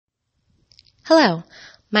Hello,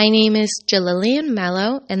 my name is Jalilian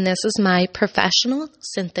Mello, and this is my professional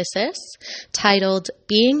synthesis titled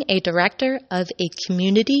Being a Director of a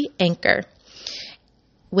Community Anchor.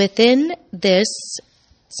 Within this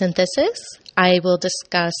synthesis, I will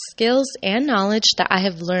discuss skills and knowledge that I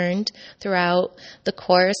have learned throughout the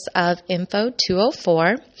course of Info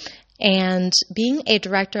 204, and being a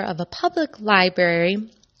director of a public library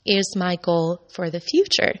is my goal for the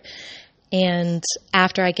future. And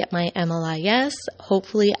after I get my MLIS,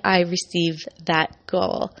 hopefully I receive that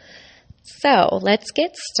goal. So let's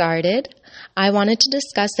get started. I wanted to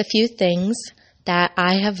discuss a few things that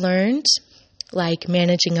I have learned, like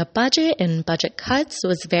managing a budget and budget cuts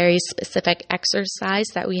was a very specific exercise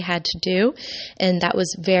that we had to do. And that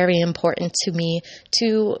was very important to me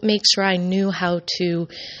to make sure I knew how to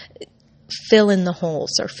fill in the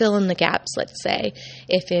holes or fill in the gaps, let's say,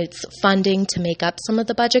 if it's funding to make up some of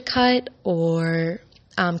the budget cut or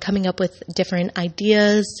coming up with different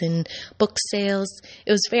ideas and book sales.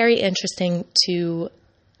 It was very interesting to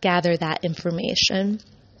gather that information,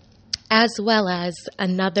 as well as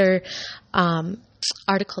another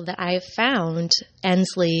article that I have found,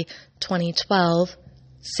 Ensley 2012,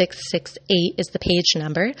 668 is the page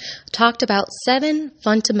number, talked about 7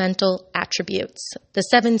 fundamental attributes, the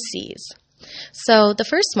 7 C's. So the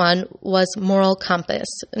first one was moral compass,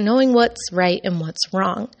 knowing what's right and what's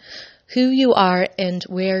wrong, who you are and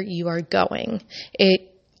where you are going.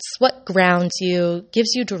 It's what grounds you,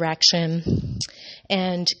 gives you direction,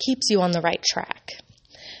 and keeps you on the right track.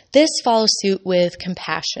 This follows suit with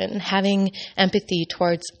compassion, having empathy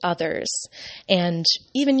towards others, and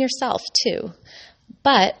even yourself too.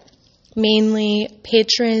 But mainly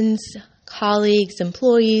patrons, colleagues,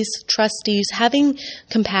 employees, trustees, having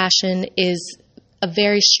compassion is a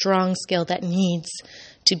very strong skill that needs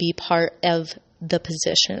to be part of the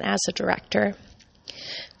position as a director.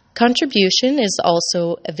 Contribution is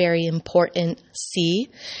also a very important C,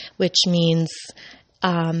 which means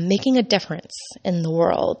making a difference in the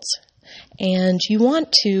world. And you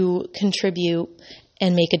want to contribute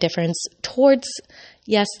and make a difference towards,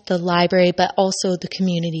 yes, the library, but also the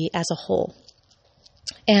community as a whole.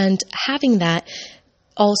 And having that,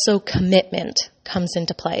 also commitment comes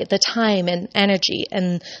into play. The time and energy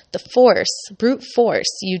and the brute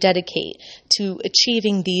force you dedicate to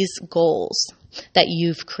achieving these goals that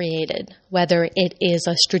you've created, whether it is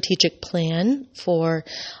a strategic plan for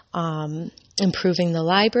improving the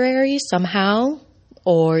library somehow,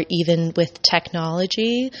 or even with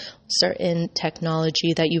technology, certain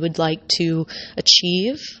technology that you would like to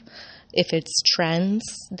achieve, if it's trends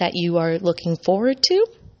that you are looking forward to,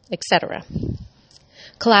 etc.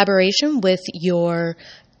 Collaboration with your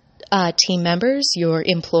team members, your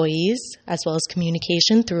employees, as well as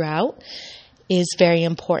communication throughout is very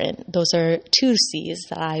important. Those are 2 C's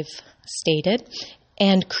that I've stated.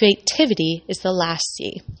 And creativity is the last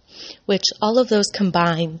C, which all of those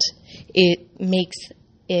combined, it makes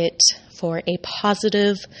it for a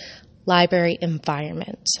positive library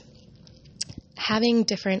environment. Having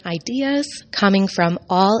different ideas coming from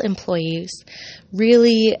all employees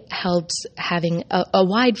really helps having a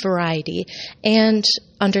wide variety and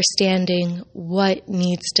understanding what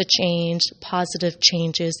needs to change, positive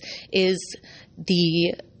changes, is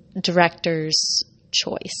the director's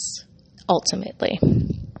choice, ultimately.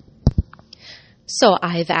 So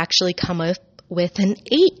I've actually come up with an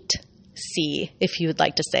 8C, if you would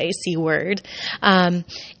like to say, C word, and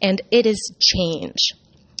it is change.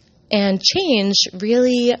 And change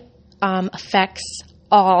really affects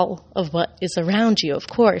all of what is around you, of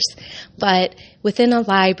course. But within a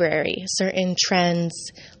library, certain trends,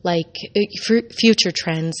 like future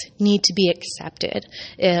trends, need to be accepted.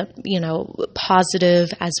 Positive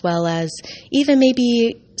as well as even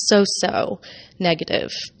maybe so-so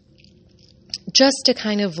negative. Just to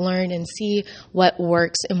kind of learn and see what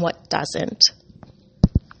works and what doesn't.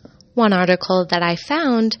 One article that I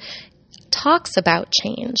found talks about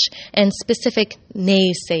change and specific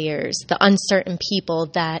naysayers, the uncertain people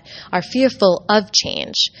that are fearful of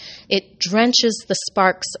change. It drenches the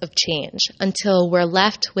sparks of change until we're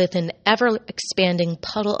left with an ever-expanding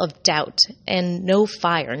puddle of doubt and no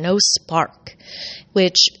fire, no spark,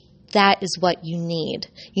 which that is what you need.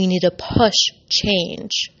 You need to push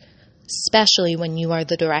change, especially when you are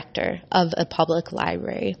the director of a public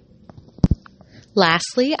library.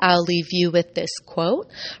 Lastly, I'll leave you with this quote.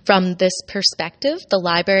 From this perspective, the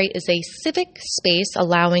library is a civic space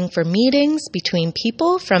allowing for meetings between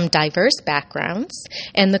people from diverse backgrounds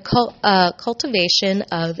and the cultivation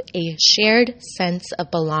of a shared sense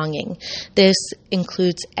of belonging. This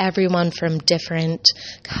includes everyone from different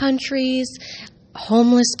countries,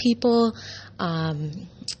 homeless people,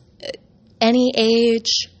 any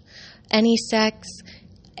age, any sex,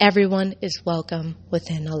 everyone is welcome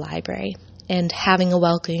within a library. And having a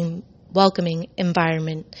welcoming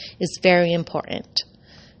environment is very important.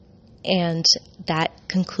 And that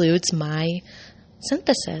concludes my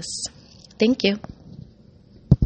synthesis. Thank you.